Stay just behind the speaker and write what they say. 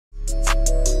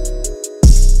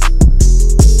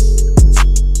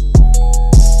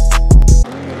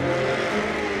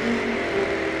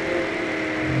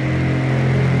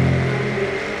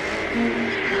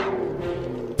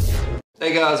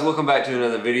guys, welcome back to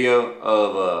another video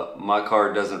of My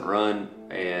Car Doesn't Run.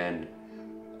 And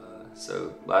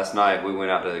so last night we went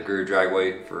out to the Greer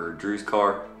Dragway for Drew's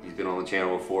car. He's been on the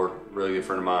channel before, really good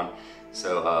friend of mine.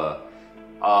 So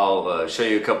I'll show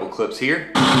you a couple clips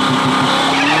here.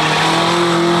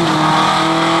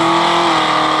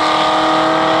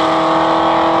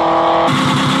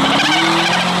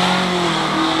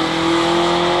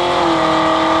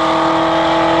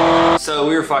 So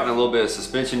we were fighting a little bit of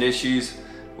suspension issues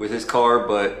with his car,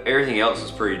 but everything else was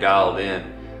pretty dialed in.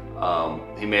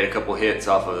 He made a couple hits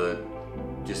off of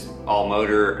just all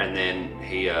motor, and then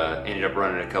he ended up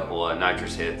running a couple of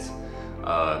nitrous hits.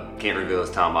 Can't reveal his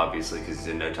time obviously because he's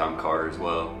a no-time car as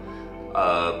well.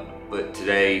 But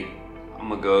today I'm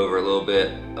gonna go over a little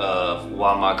bit of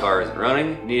why my car isn't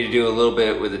running. Need to do a little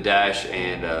bit with the dash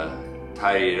and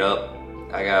tidy it up.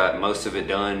 I got most of it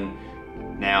done.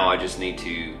 Now I just need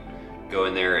to go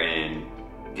in there and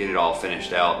get it all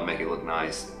finished out and make it look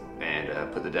nice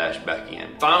and put the dash back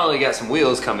in. Finally got some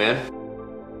wheels come in.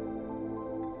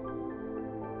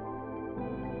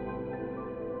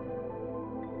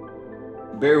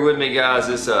 Bear with me guys,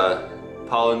 it's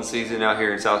pollen season out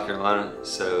here in South Carolina,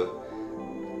 so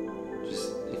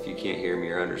just if you can't hear me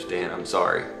or understand, I'm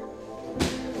sorry.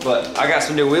 But I got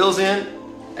some new wheels in,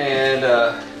 and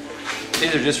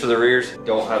these are just for the rears.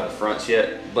 Don't have the fronts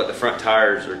yet, but the front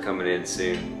tires are coming in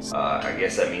soon. I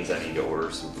guess that means I need to order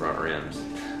some front rims.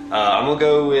 I'm gonna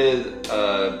go with,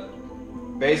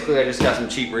 basically I just got some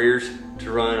cheap rears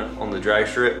to run on the drag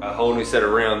strip. A whole new set of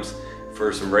rims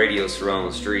for some radials to run on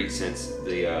the street, since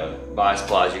the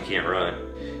bi-splice you can't run.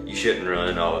 You shouldn't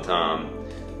run all the time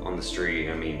on the street.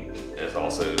 I mean, it's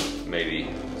also maybe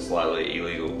slightly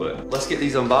illegal, but let's get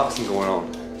these unboxing going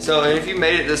on. So, and if you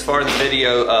made it this far in the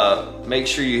video, make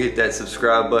sure you hit that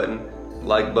subscribe button,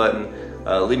 like button,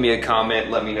 leave me a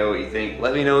comment, let me know what you think.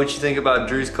 Let me know what you think about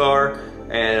Drew's car.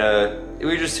 And we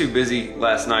were just too busy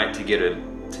last night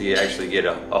to actually get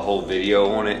a whole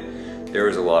video on it. There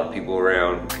was a lot of people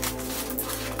around.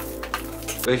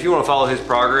 But if you want to follow his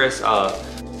progress,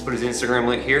 put his Instagram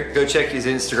link here. Go check his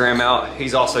Instagram out.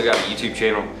 He's also got a YouTube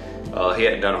channel. He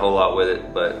hadn't done a whole lot with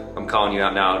it, but I'm calling you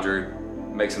out now, Drew.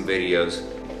 Make some videos.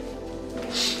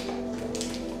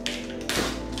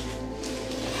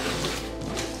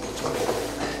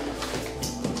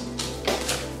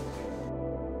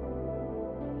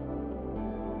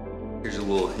 Here's a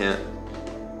little hint.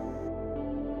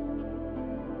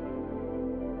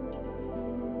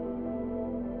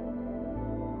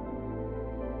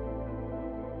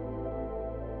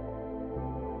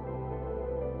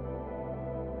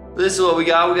 This is what we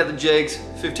got. We got the Jegs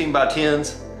 15 by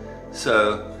 10s.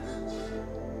 So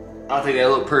I think they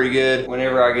look pretty good.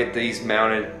 Whenever I get these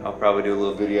mounted, I'll probably do a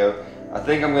little video. I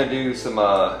think I'm gonna do some,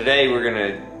 today we're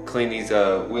gonna clean these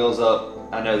wheels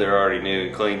up. I know they're already new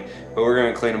and clean, but we're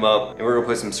gonna clean them up and we're gonna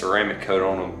put some ceramic coat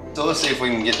on them. So let's see if we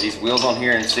can get these wheels on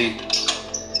here and see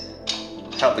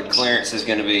how the clearance is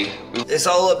gonna be. It's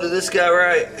all up to this guy,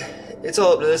 right? It's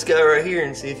all up to this guy right here,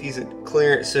 and see if he's a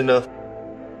clearance enough.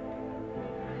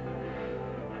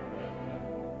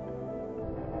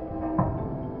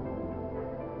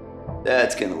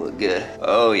 That's gonna look good.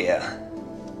 Oh yeah.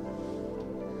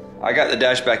 I got the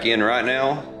dash back in right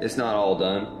now. It's not all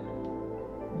done,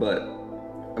 but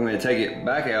I'm gonna take it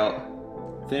back out,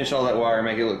 finish all that wire,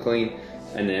 make it look clean,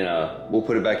 and then we'll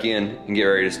put it back in and get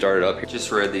ready to start it up here.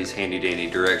 Just read these handy dandy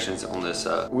directions on this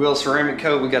wheel ceramic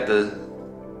coat. We got the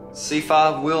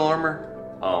C5 wheel armor.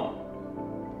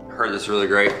 Heard this really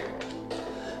great.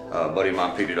 A buddy of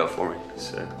mine picked it up for me.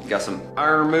 So got some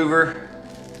iron remover,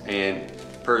 and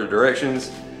per the directions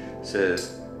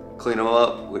says clean them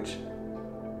up, which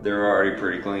they're already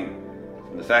pretty clean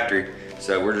from the factory.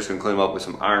 So we're just gonna clean them up with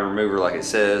some iron remover like it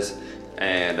says,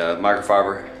 and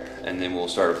microfiber, and then we'll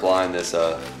start applying this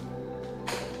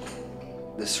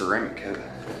this ceramic coat.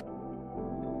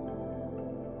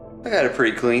 I got it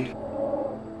pretty clean.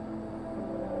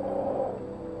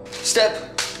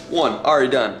 Step one,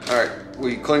 already done. All right.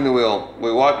 We cleaned the wheel,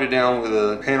 we wiped it down with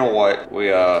a panel wipe,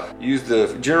 we used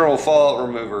the general fallout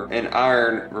remover and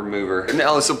iron remover. And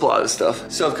now let's apply this stuff.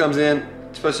 Stuff comes in,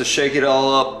 supposed to shake it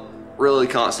all up, really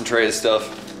concentrated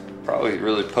stuff, probably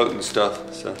really potent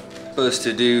stuff. So supposed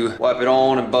to do, wipe it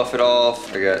on and buff it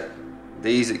off. I got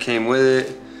these that came with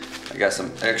it. I got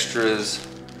some extras,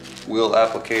 wheel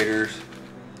applicators.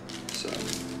 So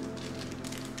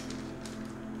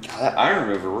that iron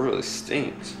remover really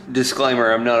stinks.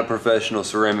 Disclaimer, I'm not a professional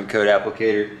ceramic coat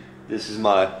applicator. This is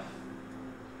my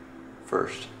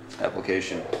first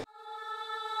application.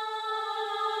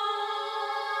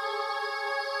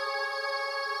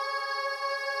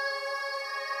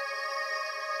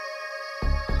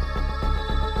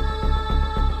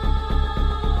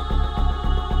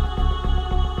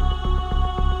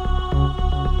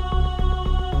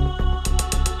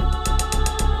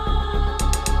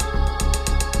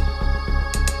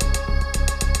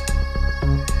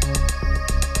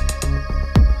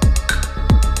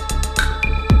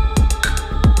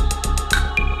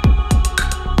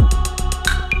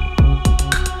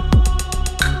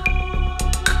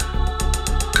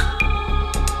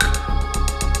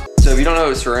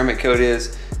 ceramic coat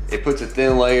is. It puts a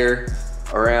thin layer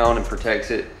around and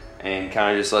protects it and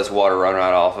kind of just lets water run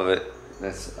right off of it.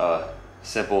 That's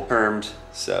simple terms.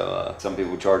 So some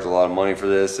people charge a lot of money for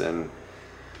this, and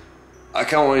I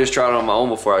kind of want to just try it on my own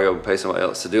before I go pay somebody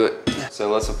else to do it. So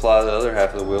let's apply the other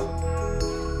half of the wheel.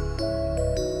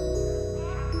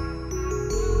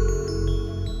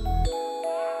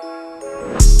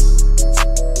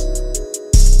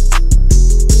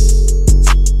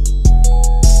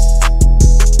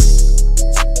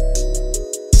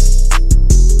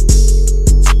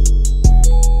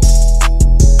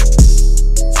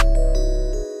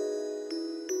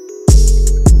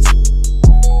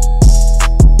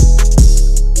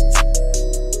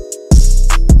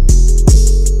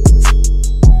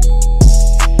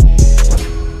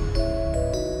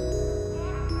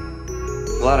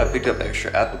 Glad I picked up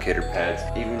extra applicator pads.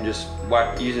 Even just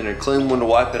using a clean one to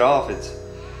wipe it off, I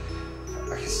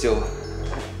can still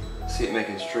see it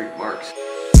making streak marks.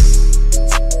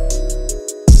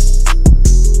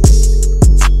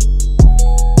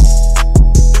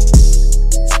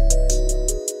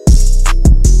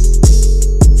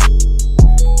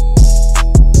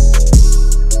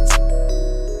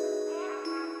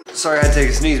 Sorry, I had to take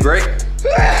a sneeze break.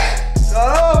 It's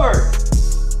not over.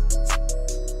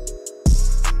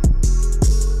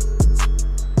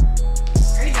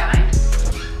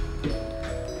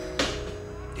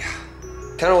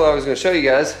 Kind of what I was going to show you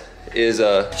guys is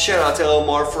shout out to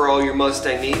Elmar for all your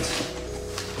Mustang needs.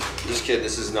 Just kidding,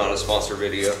 this is not a sponsor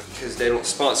video because they don't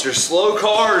sponsor slow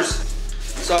cars.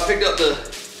 So I picked up the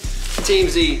Team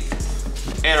Z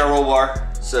and a roll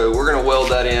bar. So we're going to weld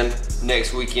that in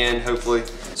next weekend, hopefully.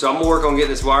 So I'm going to work on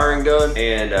getting this wiring done,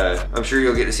 and I'm sure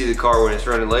you'll get to see the car when it's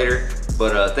running later.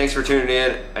 But thanks for tuning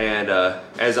in, and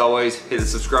as always, hit the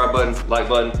subscribe button, like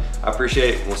button. I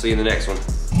appreciate it, and we'll see you in the next one.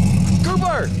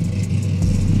 Cooper!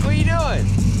 What are you doing?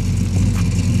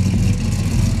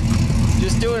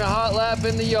 Just doing a hot lap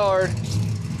in the yard.